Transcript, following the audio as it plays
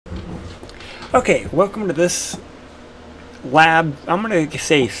Okay, welcome to this lab, I'm going to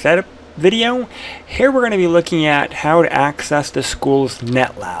say setup video. Here we're going to be looking at how to access the school's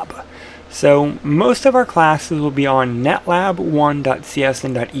Netlab. So most of our classes will be on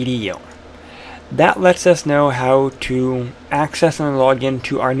netlab1.csn.edu. That lets us know how to access and log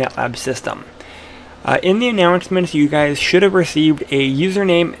into our Netlab system. In the announcements, you guys should have received a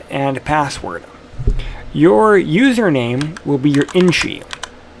username and password. Your username will be your Inchi.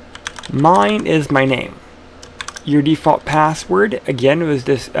 Mine is my name. Your default password, again, was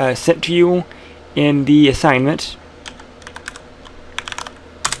this sent to you in the assignment.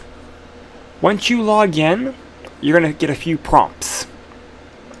 Once you log in, you're going to get a few prompts.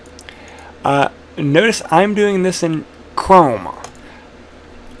 Notice I'm doing this in Chrome.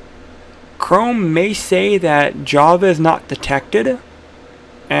 Chrome may say that Java is not detected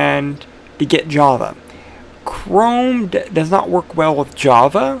and to get Java. Chrome does not work well with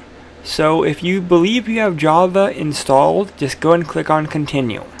Java. So if you believe you have Java installed, just go and click on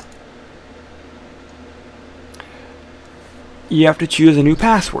continue. You have to choose a new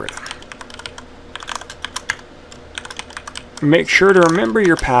password. Make sure to remember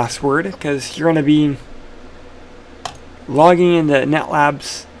your password because you're going to be logging into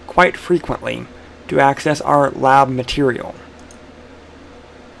Netlabs quite frequently to access our lab material.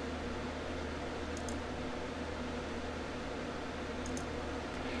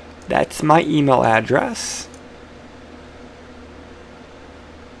 That's my email address.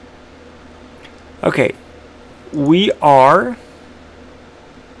 Okay, we are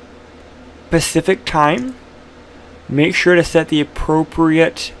Pacific time. Make sure to set the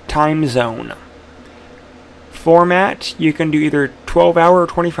appropriate time zone. Format, you can do either 12-hour or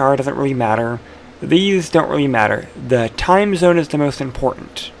 24-hour, doesn't really matter. These don't really matter. The time zone is the most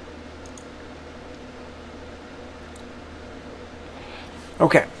important.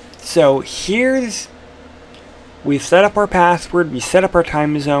 Okay. So we've set up our password, we set up our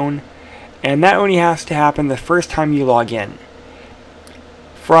time zone, and that only has to happen the first time you log in.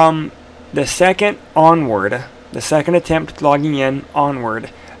 From the second onward, the second attempt logging in onward,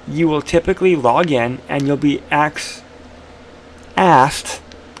 you will typically log in and you'll be asked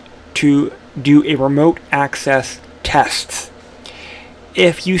to do a remote access test.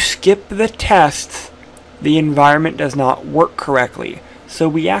 If you skip the test, the environment does not work correctly. So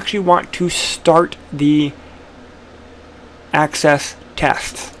we actually want to start the access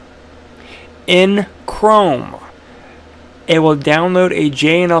test. In Chrome, it will download a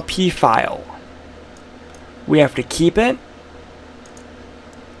JNLP file. We have to keep it,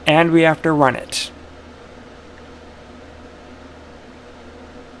 and we have to run it.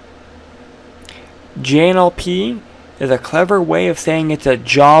 JNLP is a clever way of saying it's a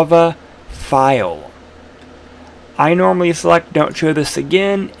Java file. I normally select don't show this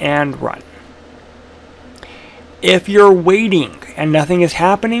again and run. If you're waiting and nothing is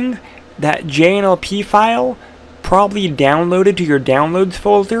happening, that JNLP file probably downloaded to your downloads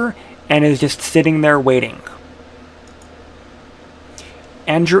folder and is just sitting there waiting.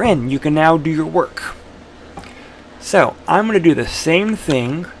 And you're in. You can now do your work. So I'm going to do the same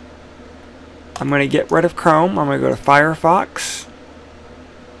thing. I'm going to get rid of Chrome. I'm going to go to Firefox.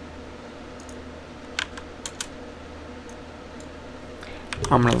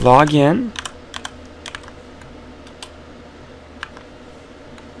 I'm going to log in.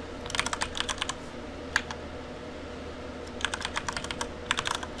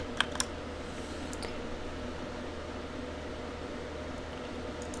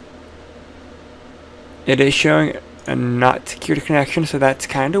 It is showing a not secured connection, so that's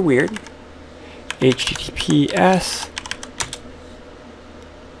kind of weird. HTTPS.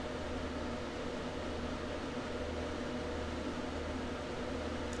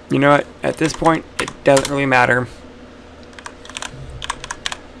 You know what? At this point, it doesn't really matter.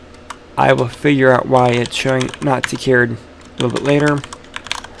 I will figure out why it's showing not secured a little bit later.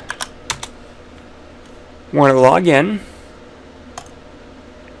 Want to log in.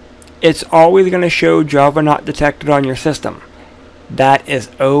 It's always going to show Java not detected on your system. That is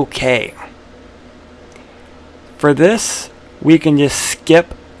okay. For this, we can just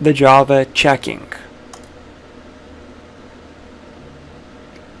skip the Java checking.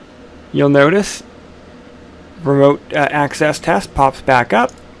 You'll notice remote access test pops back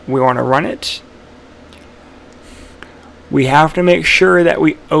up. We want to run it. We have to make sure that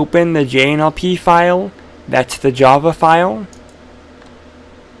we open the JNLP file. That's the Java file.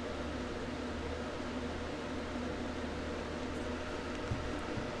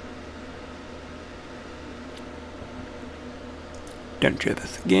 Don't do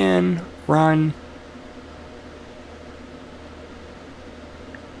this again. Run.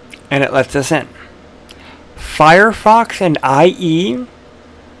 and it lets us in. Firefox and IE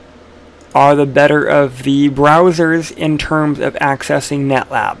are the better of the browsers in terms of accessing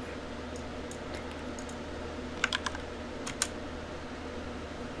Netlab.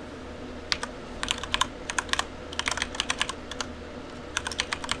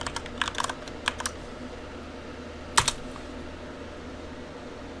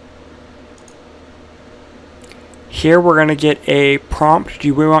 Here we're going to get a prompt.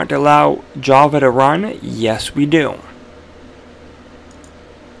 Do we want to allow Java to run? Yes, we do.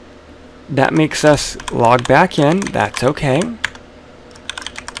 That makes us log back in. That's okay.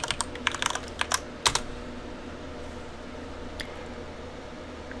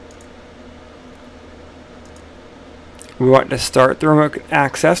 We want to start the remote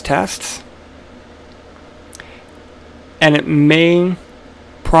access tests. And it may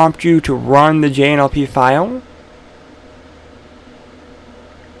prompt you to run the JNLP file.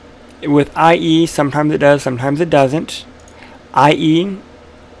 With IE, sometimes it does, sometimes it doesn't. IE,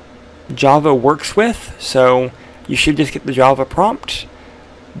 Java works with, so you should just get the Java prompt.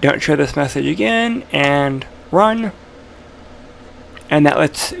 Don't show this message again, and run. And that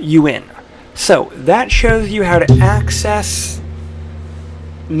lets you in. So, that shows you how to access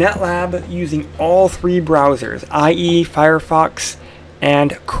Netlab using all three browsers, IE, Firefox,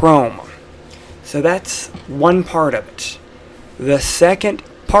 and Chrome. So that's one part of it. The second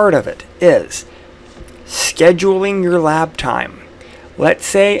part of it is scheduling your lab time. Let's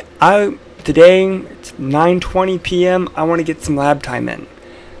say today it's 9:20 p.m. I want to get some lab time in.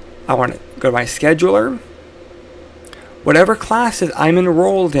 I want to go to my scheduler. Whatever classes I'm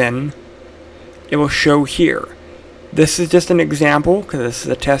enrolled in, it will show here. This is just an example because this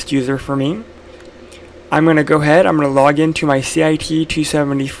is a test user for me. I'm going to go ahead, I'm going to log into my CIT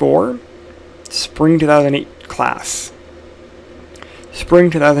 274 Spring 2008 class.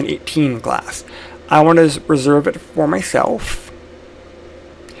 Spring 2018 class. I want to reserve it for myself.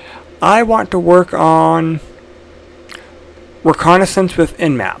 I want to work on reconnaissance with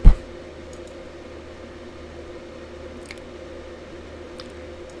Nmap.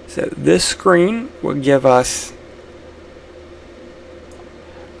 So this screen will give us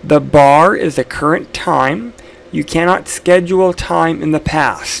the bar is the current time. You cannot schedule time in the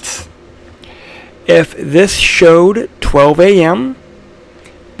past. If this showed 12 a.m.,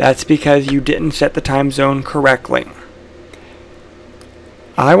 that's because you didn't set the time zone correctly.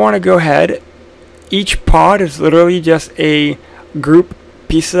 I want to go ahead. Each pod is literally just a group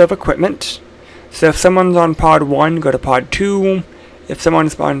piece of equipment. So if someone's on pod 1, go to pod 2. If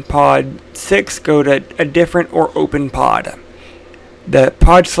someone's on pod 6, go to a different or open pod. The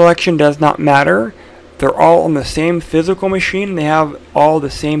pod selection does not matter. They're all on the same physical machine. They have all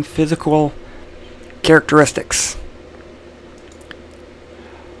the same physical characteristics.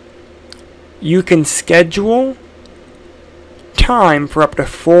 You can schedule time for up to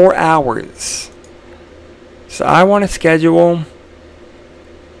 4 hours. So I want to schedule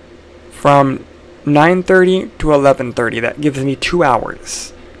from 9:30 to 11:30. That gives me 2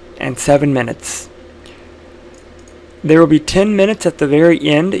 hours and 7 minutes. There will be 10 minutes at the very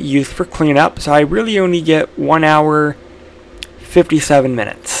end used for cleanup, so I really only get 1 hour 57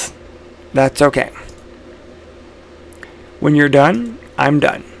 minutes. That's okay. When you're done, I'm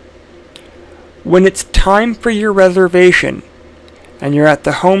done. When it's time for your reservation and you're at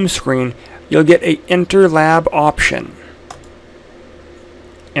the home screen, you'll get a enter lab option.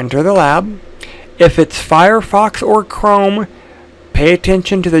 Enter the lab. If it's Firefox or Chrome, pay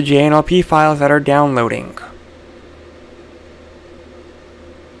attention to the JNLP files that are downloading.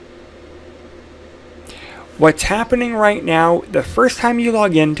 What's happening right now, the first time you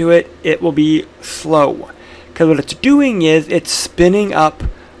log into it, it will be slow. Because what it's doing is it's spinning up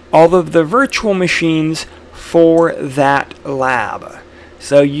all of the virtual machines for that lab.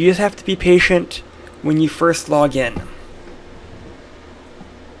 So you just have to be patient when you first log in.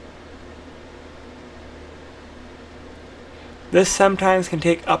 This sometimes can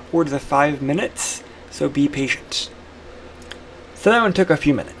take upwards of 5 minutes, so be patient. So that one took a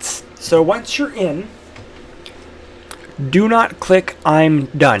few minutes. So once you're in, do not click I'm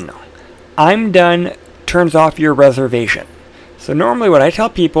done. I'm done turns off your reservation. So normally what I tell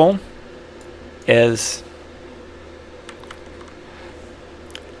people is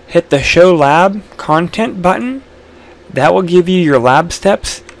hit the show lab content button. That will give you your lab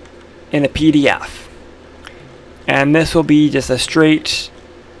steps in a PDF. And this will be just a straight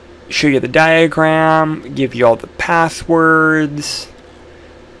show you the diagram, give you all the passwords.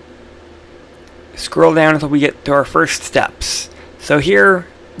 Scroll down until we get to our first steps. So here,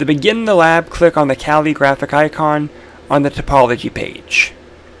 to begin the lab, click on the calligraphic icon on the topology page.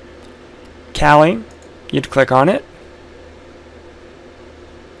 tally, you'd click on it.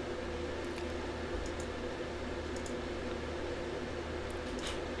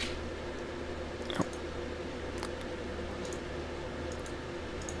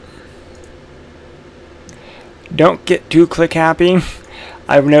 Don't get too click happy.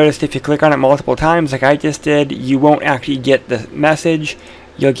 I've noticed if you click on it multiple times like I just did, you won't actually get the message.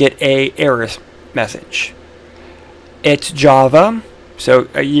 You'll get a error message. It's Java, so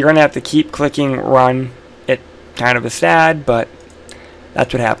you're going to have to keep clicking run. It kind of is sad, but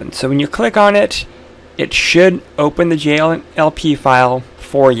that's what happens. So when you click on it, it should open the JLP file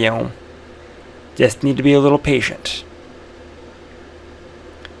for you. Just need to be a little patient.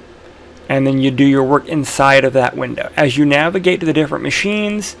 And then you do your work inside of that window. As you navigate to the different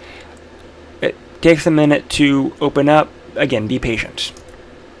machines, it takes a minute to open up. Again, be patient.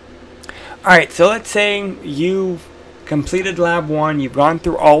 Alright, so let's say you've completed Lab 1, you've gone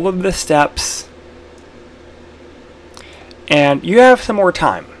through all of the steps, and you have some more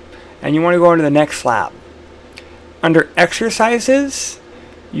time, and you want to go into the next lab. Under Exercises,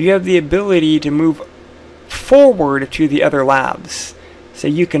 you have the ability to move forward to the other labs. So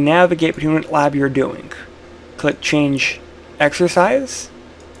you can navigate between what lab you're doing. Click Change Exercise.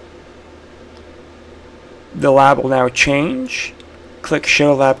 The lab will now change. Click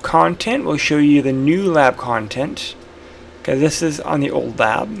Show Lab Content. Will show you the new lab content, because this is on the old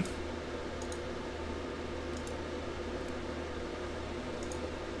lab.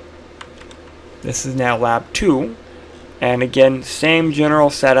 This is now Lab 2. And again, same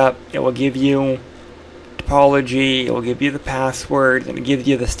general setup. It will give you topology, it will give you the password, and it gives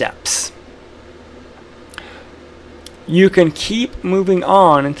you the steps. You can keep moving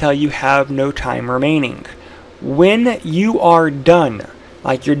on until you have no time remaining. When you are done,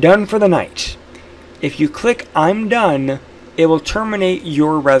 like you're done for the night, if you click I'm done, it will terminate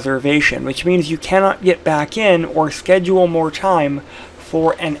your reservation, which means you cannot get back in or schedule more time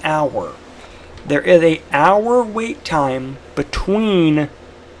for an hour. There is an hour wait time between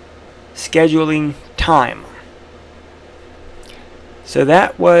scheduling time. So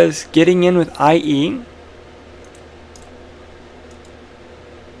that was getting in with IE.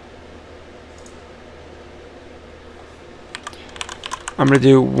 I'm going to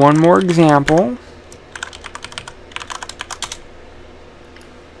do one more example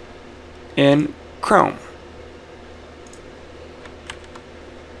in Chrome.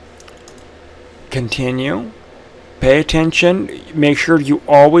 Continue. Pay attention. Make sure you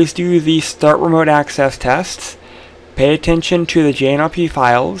always do the start remote access tests. Pay attention to the JNLP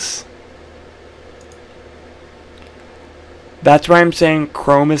files. That's why I'm saying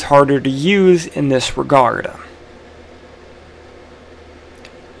Chrome is harder to use in this regard.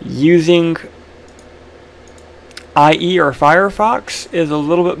 Using IE or Firefox is a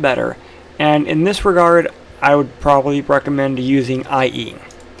little bit better, and in this regard I would probably recommend using IE.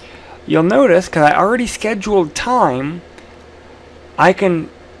 You'll notice, because I already scheduled time, I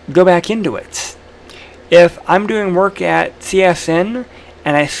can go back into it. If I'm doing work at CSN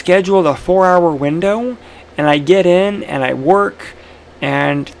and I scheduled a 4-hour window and I get in and I work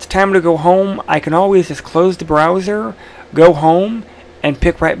and it's time to go home, I can always just close the browser, go home, and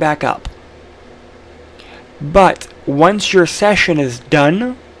pick right back up. But once your session is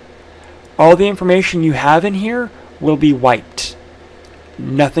done, all the information you have in here will be wiped.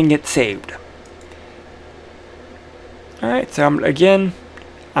 Nothing gets saved. Alright, so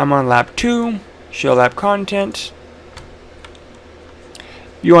I'm on Lab 2, Show Lab Content.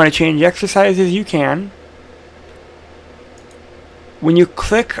 You want to change exercises, you can. When you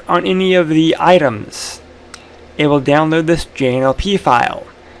click on any of the items, it will download this JNLP file.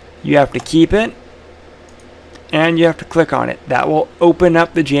 You have to keep it, and you have to click on it. That will open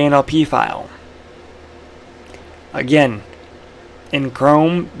up the JNLP file. Again, in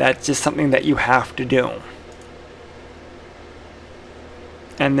Chrome, that's just something that you have to do.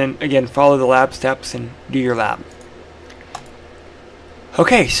 And then again, follow the lab steps and do your lab.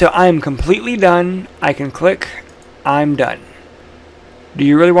 Okay, so I'm completely done. I can click I'm done. Do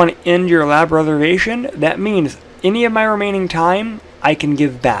you really want to end your lab reservation? That means any of my remaining time I can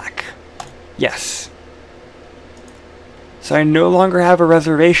give back. Yes. So I no longer have a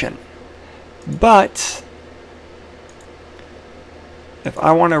reservation. But if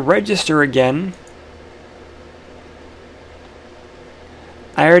I want to register again,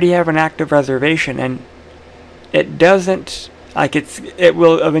 I already have an active reservation, and it doesn't, like it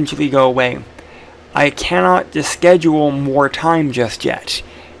will eventually go away. I cannot just schedule more time just yet.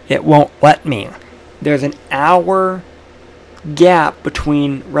 It won't let me. There's an hour gap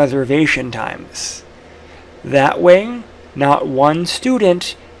between reservation times. That way, not one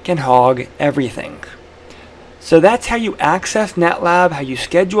student can hog everything. So that's how you access Netlab, how you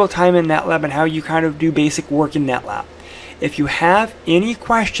schedule time in Netlab, and how you kind of do basic work in Netlab. If you have any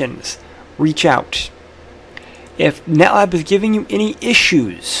questions, reach out. If Netlab is giving you any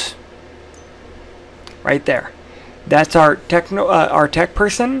issues, right there, that's our tech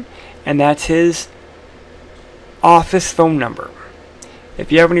person, and that's his office phone number.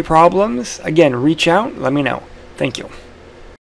 If you have any problems, again, reach out, let me know. Thank you.